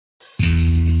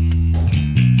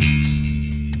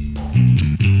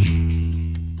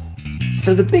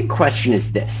So the big question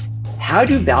is this: how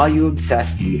do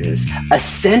value-obsessed leaders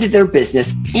ascend their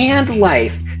business and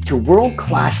life to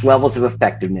world-class levels of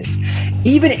effectiveness,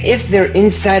 even if they're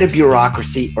inside a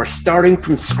bureaucracy or starting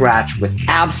from scratch with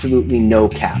absolutely no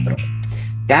capital?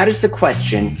 That is the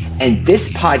question, and this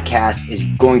podcast is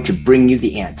going to bring you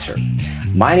the answer.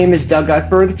 My name is Doug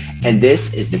Gutberg, and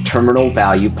this is the Terminal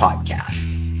Value Podcast.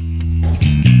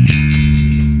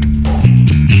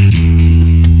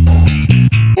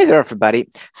 Hey there, everybody.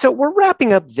 So we're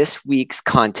wrapping up this week's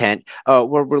content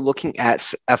where we're looking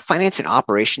at a finance and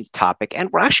operations topic,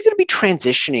 and we're actually going to be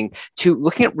transitioning to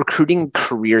looking at recruiting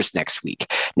careers next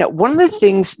week. Now, one of the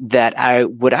things that I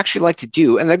would actually like to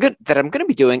do, and that I'm going to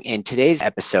be doing in today's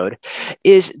episode,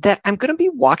 is that I'm going to be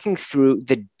walking through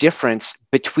the difference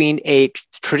between a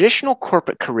traditional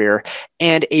corporate career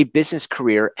and a business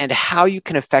career and how you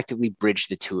can effectively bridge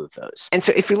the two of those. And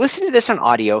so if you're listening to this on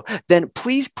audio, then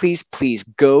please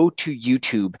go to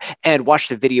YouTube and watch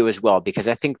the video as well, because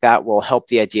I think that will help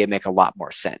the idea make a lot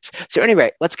more sense. So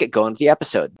anyway, let's get going with the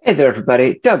episode. Hey there,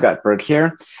 everybody. Doug Gutberg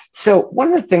here. So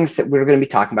one of the things that we're going to be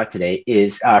talking about today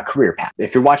is career path.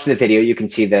 If you're watching the video, you can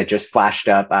see that I just flashed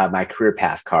up my career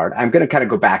path card. I'm going to kind of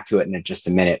go back to it in just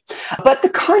a minute. But the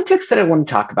context that I want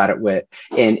to talk about it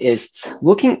in is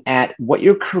looking at what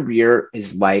your career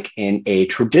is like in a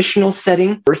traditional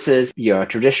setting versus a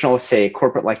traditional, say,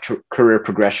 corporate-like career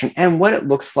progression, and what it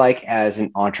looks like as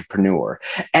an entrepreneur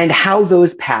and how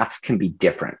those paths can be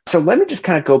different. So let me just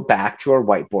kind of go back to our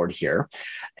whiteboard here.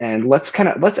 And let's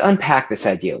unpack this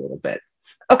idea a little bit.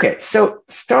 Okay, so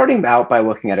starting out by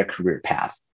looking at a career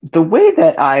path. The way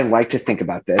that I like to think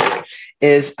about this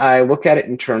is I look at it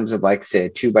in terms of, like, say, a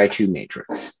 2x2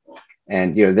 matrix.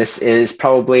 And this is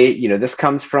probably, this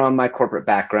comes from my corporate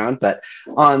background, but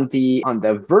on the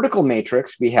vertical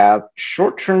matrix, we have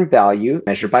short-term value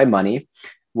measured by money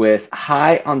with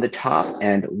high on the top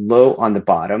and low on the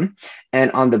bottom.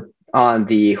 And on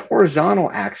the horizontal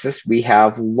axis, we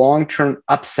have long-term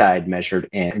upside measured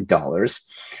in dollars.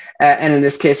 And in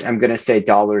this case, I'm going to say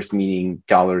dollars, meaning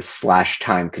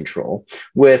dollars/time control,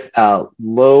 with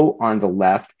low on the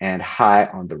left and high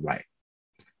on the right.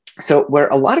 So where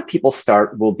a lot of people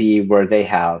start will be where they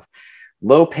have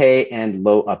low pay and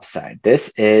low upside.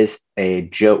 This is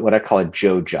what I call a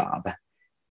Joe job.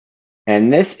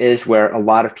 And this is where a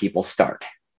lot of people start,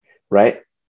 right?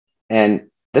 And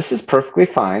this is perfectly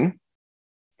fine,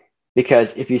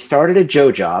 because if you started a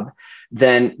Joe job,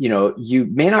 then you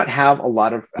may not have a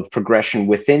lot of progression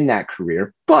within that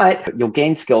career, but you'll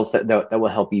gain skills that will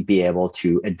help you be able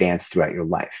to advance throughout your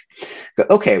life. But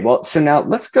okay, well, so now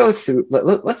let's go through.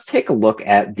 Let's take a look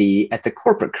at the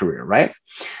corporate career, right?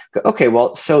 Okay,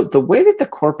 well, so the way that the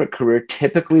corporate career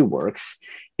typically works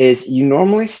is you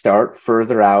normally start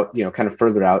further out, kind of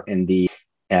further out in the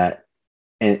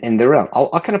realm.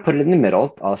 I'll kind of put it in the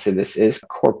middle. I'll say this is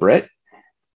corporate.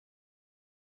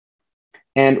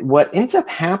 And what ends up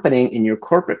happening in your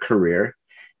corporate career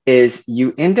is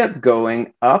you end up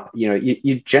going up.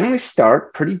 You generally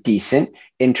start pretty decent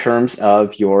in terms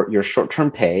of your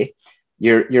short-term pay.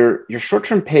 Your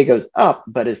short-term pay goes up,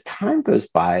 but as time goes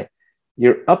by,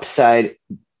 your upside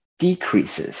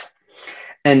decreases.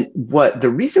 And the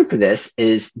reason for this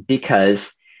is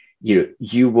because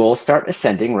you will start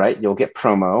ascending, right? You'll get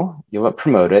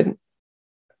promoted.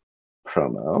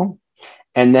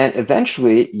 And then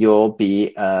eventually you'll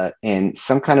be in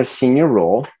some kind of senior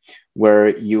role where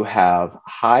you have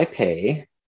high pay,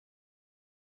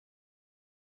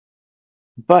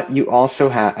 but you also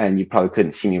have, and you probably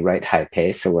couldn't see me write high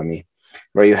pay, so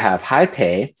where you have high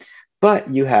pay, but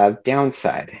you have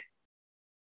downside.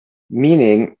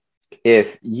 Meaning,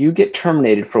 if you get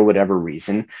terminated for whatever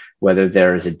reason, whether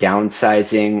there's a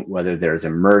downsizing, whether there's a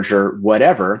merger,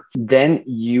 whatever, then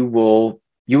you will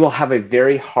have a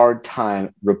very hard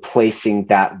time replacing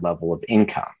that level of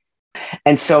income.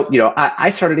 And so, I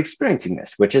started experiencing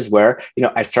this, which is where,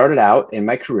 I started out in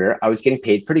my career, I was getting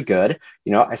paid pretty good.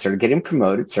 I started getting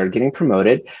promoted.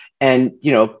 And,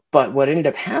 but what ended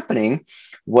up happening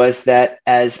was that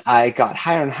as I got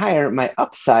higher and higher, my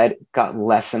upside got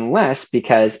less and less,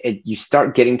 because you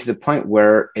start getting to the point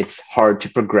where it's hard to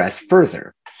progress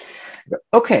further.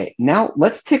 Okay, now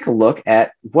let's take a look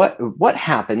at what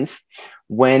happens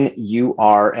when you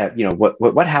are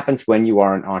what happens when you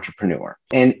are an entrepreneur.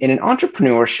 And in an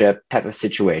entrepreneurship type of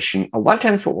situation, a lot of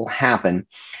times what will happen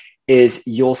is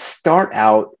you'll start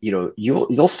out,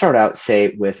 say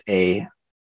with say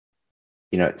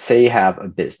you have a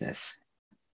business.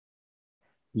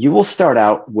 You will start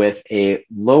out with a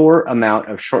lower amount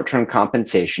of short-term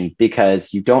compensation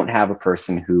because you don't have a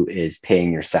person who is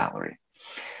paying your salary.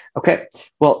 Okay.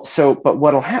 Well, but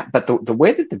what'll happen, but the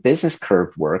way that the business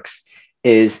curve works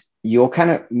is you'll kind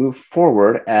of move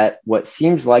forward at what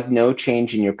seems like no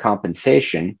change in your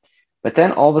compensation, but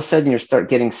then all of a sudden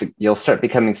you'll start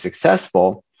becoming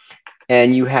successful,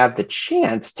 and you have the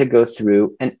chance to go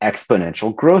through an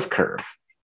exponential growth curve.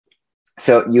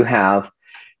 So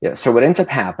so what ends up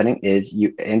happening is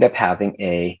you end up having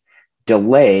a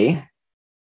delay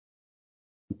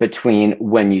between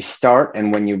when you start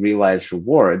and when you realize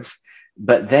rewards,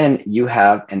 but then you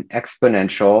have an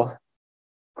exponential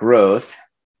growth.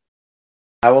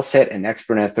 I will say it an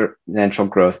exponential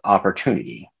growth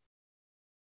opportunity.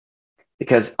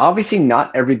 Because obviously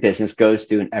not every business goes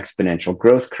through an exponential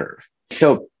growth curve.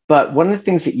 But one of the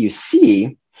things that you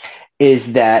see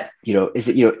is that,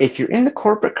 if you're in the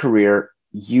corporate career,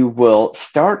 you will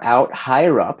start out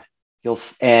higher up,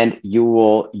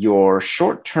 your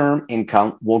short-term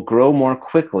income will grow more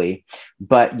quickly,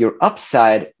 but your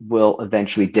upside will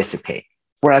eventually dissipate.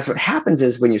 Whereas what happens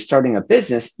is when you're starting a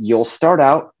business, you'll start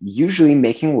out usually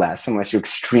making less unless you're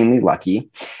extremely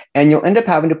lucky, and you'll end up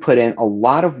having to put in a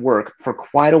lot of work for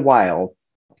quite a while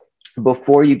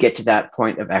before you get to that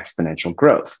point of exponential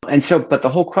growth. But the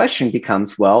whole question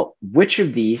becomes, well, which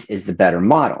of these is the better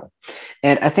model?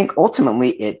 And I think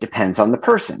ultimately it depends on the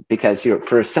person, because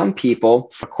for some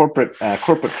people, a corporate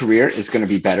career is going to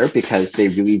be better because they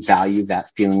really value that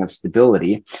feeling of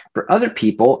stability. For other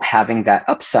people, having that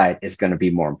upside is going to be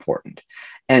more important.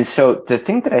 And so the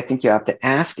thing that I think you have to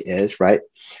ask is, right,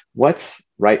 what's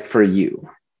right for you?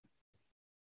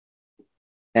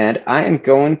 And I am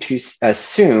going to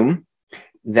assume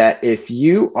that if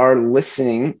you are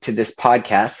listening to this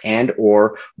podcast and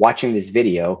or watching this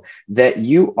video, that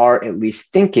you are at least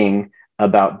thinking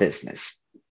about business.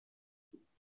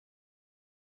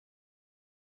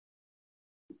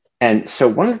 And so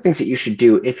one of the things that you should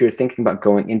do if you're thinking about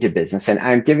going into business, and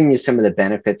I'm giving you some of the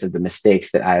benefits of the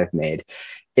mistakes that I have made,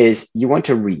 is you want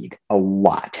to read a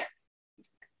lot.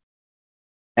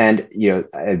 And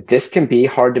this can be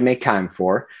hard to make time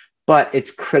for, but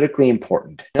it's critically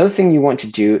important. Another thing you want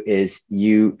to do is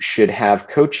you should have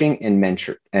coaching and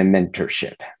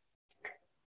mentorship.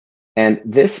 And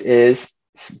this is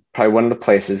probably one of the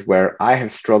places where I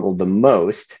have struggled the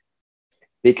most,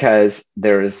 because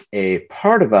there's a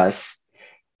part of us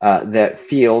that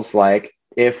feels like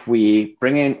if we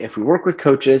work with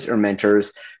coaches or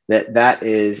mentors, that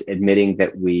is admitting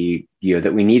that we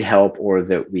need help or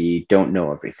that we don't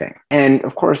know everything. And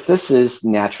of course, this is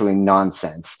naturally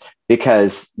nonsense,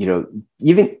 because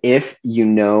even if you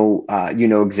know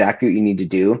exactly what you need to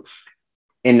do,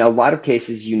 in a lot of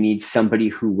cases, you need somebody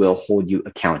who will hold you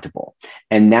accountable.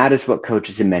 And that is what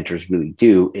coaches and mentors really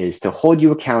do, is to hold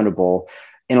you accountable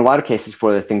in a lot of cases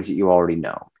for the things that you already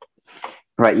know.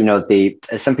 Right?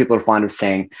 Some people are fond of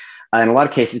saying, in a lot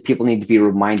of cases, people need to be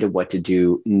reminded what to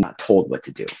do, not told what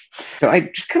to do. So I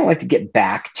just kind of like to get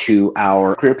back to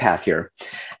our career path here.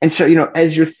 And so,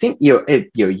 as you're thinking,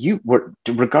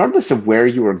 regardless of where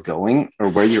you are going or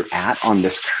where you're at on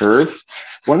this curve,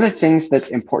 one of the things that's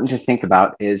important to think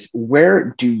about is,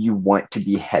 where do you want to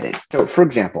be headed? So for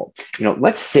example,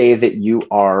 let's say that you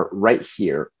are right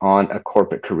here on a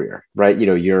corporate career, right?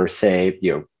 You're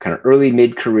kind of early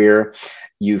mid-career.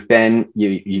 You've been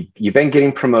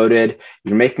getting promoted,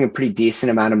 you're making a pretty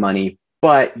decent amount of money,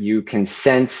 but you can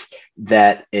sense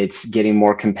that it's getting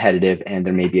more competitive and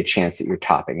there may be a chance that you're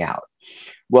topping out.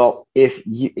 Well, if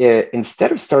you,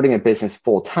 instead of starting a business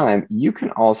full time, you can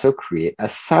also create a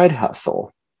side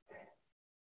hustle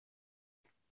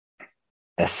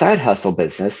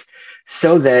business,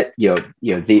 so that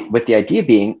with the idea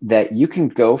being that you can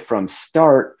go from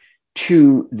start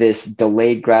to this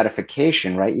delayed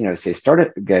gratification, right? Say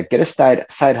get a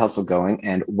side hustle going,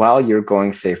 and while you're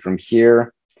going, say, from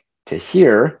here to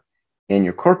here in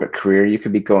your corporate career, you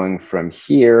could be going from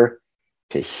here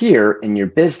to here in your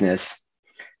business,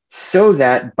 so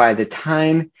that by the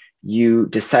time you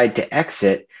decide to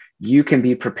exit, you can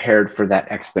be prepared for that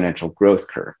exponential growth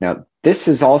curve. Now, this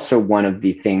is also one of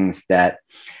the things that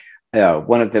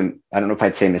one of the, I don't know if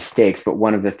I'd say mistakes, but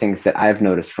one of the things that I've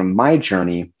noticed from my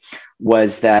journey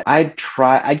was that I'd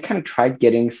kind of tried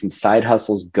getting some side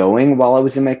hustles going while I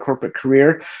was in my corporate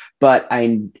career, but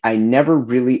I never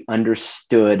really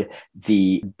understood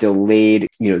the delayed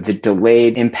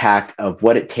impact of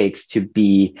what it takes to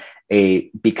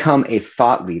become a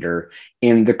thought leader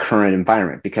in the current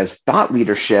environment, because thought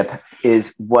leadership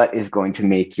is what is going to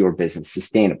make your business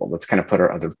sustainable. Let's kind of put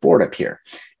our other board up here,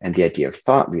 and the idea of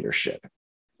thought leadership.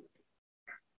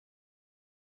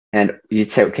 And you'd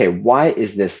say, okay, why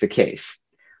is this the case?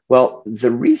 Well,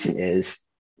 the reason is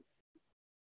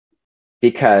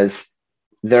because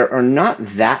there are not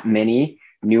that many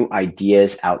new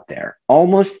ideas out there.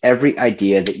 Almost every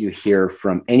idea that you hear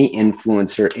from any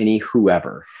influencer, any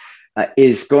whoever,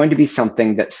 is going to be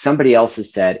something that somebody else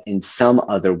has said in some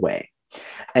other way.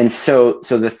 And so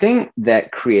the thing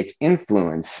that creates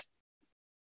influence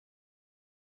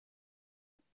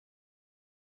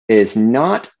is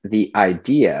not the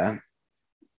idea,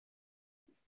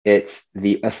 it's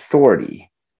the authority.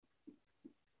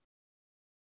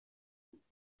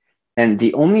 And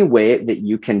the only way that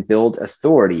you can build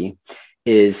authority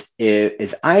is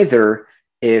either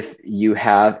if you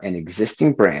have an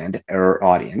existing brand or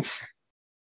audience,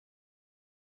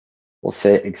 we'll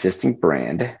say existing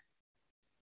brand,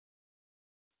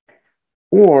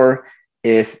 or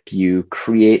if you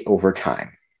create over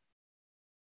time.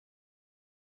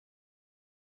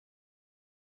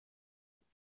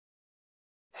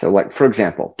 So like, for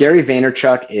example, Gary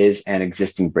Vaynerchuk is an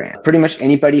existing brand. Pretty much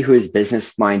anybody who is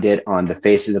business-minded on the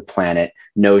face of the planet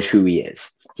knows who he is.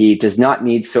 He does not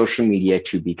need social media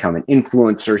to become an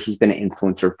influencer. He's been an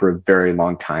influencer for a very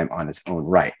long time on his own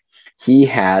right. He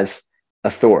has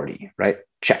authority, right?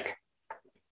 Check.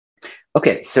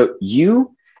 Okay, so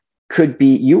you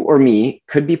or me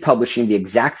could be publishing the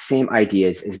exact same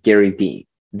ideas as Gary Vee.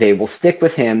 They will stick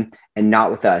with him and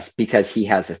not with us because he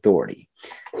has authority.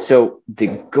 So the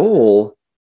goal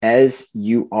as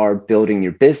you are building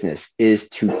your business is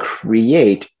to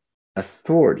create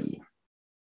authority.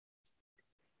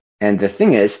 And the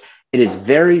thing is, it is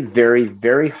very, very,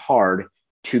 very hard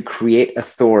to create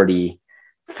authority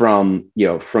from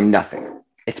nothing.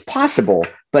 It's possible,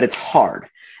 but it's hard.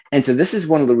 And so this is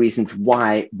one of the reasons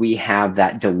why we have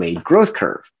that delayed growth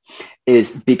curve,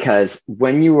 is because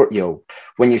when you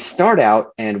start out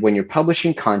and when you're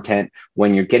publishing content,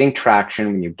 when you're getting traction,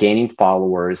 when you're gaining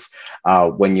followers,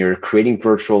 when you're creating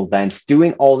virtual events,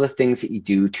 doing all the things that you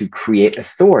do to create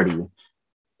authority,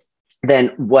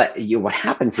 then what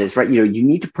happens is, right, you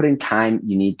need to put in time,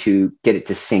 you need to get it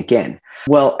to sink in.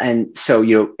 Well, and so,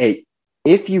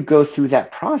 if you go through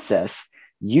that process,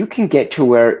 you can get to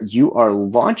where you are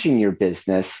launching your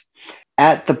business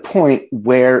at the point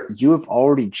where you have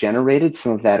already generated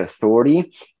some of that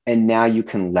authority and now you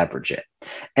can leverage it.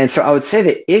 And so I would say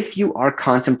that if you are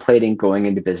contemplating going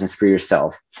into business for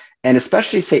yourself, and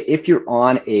especially say if you're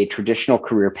on a traditional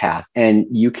career path and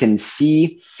you can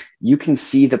see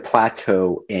the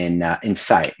plateau in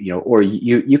sight, or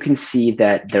you can see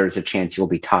that there's a chance you'll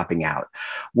be topping out.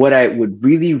 What I would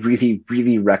really, really,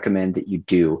 really recommend that you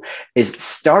do is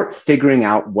start figuring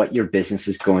out what your business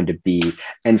is going to be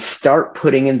and start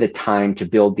putting in the time to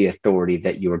build the authority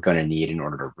that you are going to need in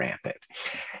order to ramp it.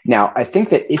 Now, I think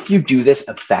that if you do this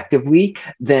effectively,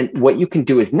 then what you can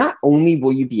do is not only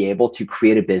will you be able to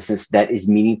create a business that is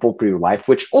meaningful for your life,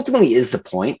 which ultimately is the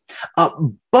point,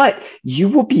 but you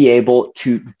will be able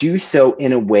to do so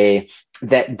in a way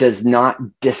that does not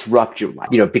disrupt your life.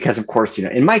 Because of course,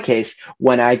 in my case,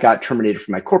 when I got terminated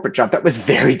from my corporate job, that was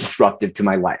very disruptive to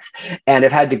my life. And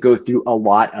I've had to go through a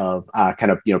lot of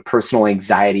personal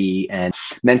anxiety and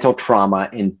mental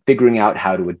trauma in figuring out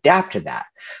how to adapt to that.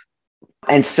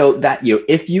 And so that,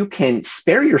 if you can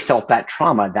spare yourself that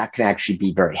trauma, that can actually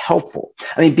be very helpful.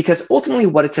 Because ultimately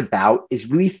what it's about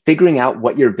is really figuring out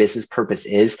what your business purpose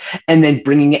is and then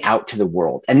bringing it out to the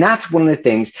world. And that's one of the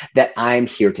things that I'm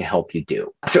here to help you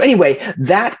do. So anyway,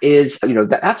 that is,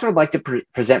 that's what I'd like to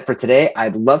present for today.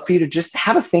 I'd love for you to just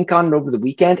have a think on it over the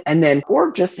weekend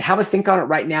or just have a think on it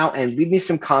right now and leave me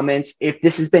some comments. If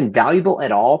this has been valuable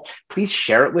at all, please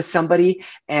share it with somebody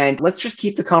and let's just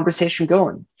keep the conversation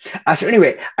going. So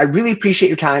anyway, I really appreciate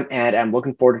your time and I'm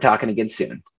looking forward to talking again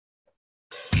soon.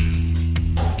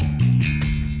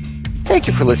 Thank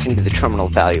you for listening to the Terminal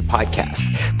Value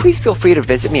Podcast. Please feel free to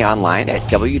visit me online at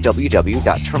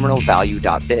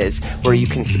www.terminalvalue.biz, where you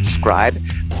can subscribe,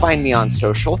 find me on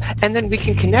social, and then we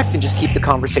can connect and just keep the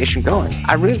conversation going.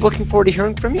 I'm really looking forward to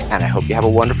hearing from you, and I hope you have a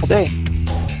wonderful day.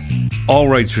 All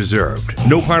rights reserved.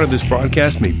 No part of this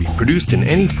broadcast may be produced in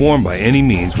any form by any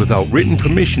means without written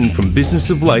permission from Business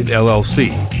of Light,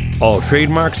 LLC. All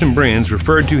trademarks and brands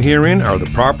referred to herein are the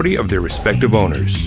property of their respective owners.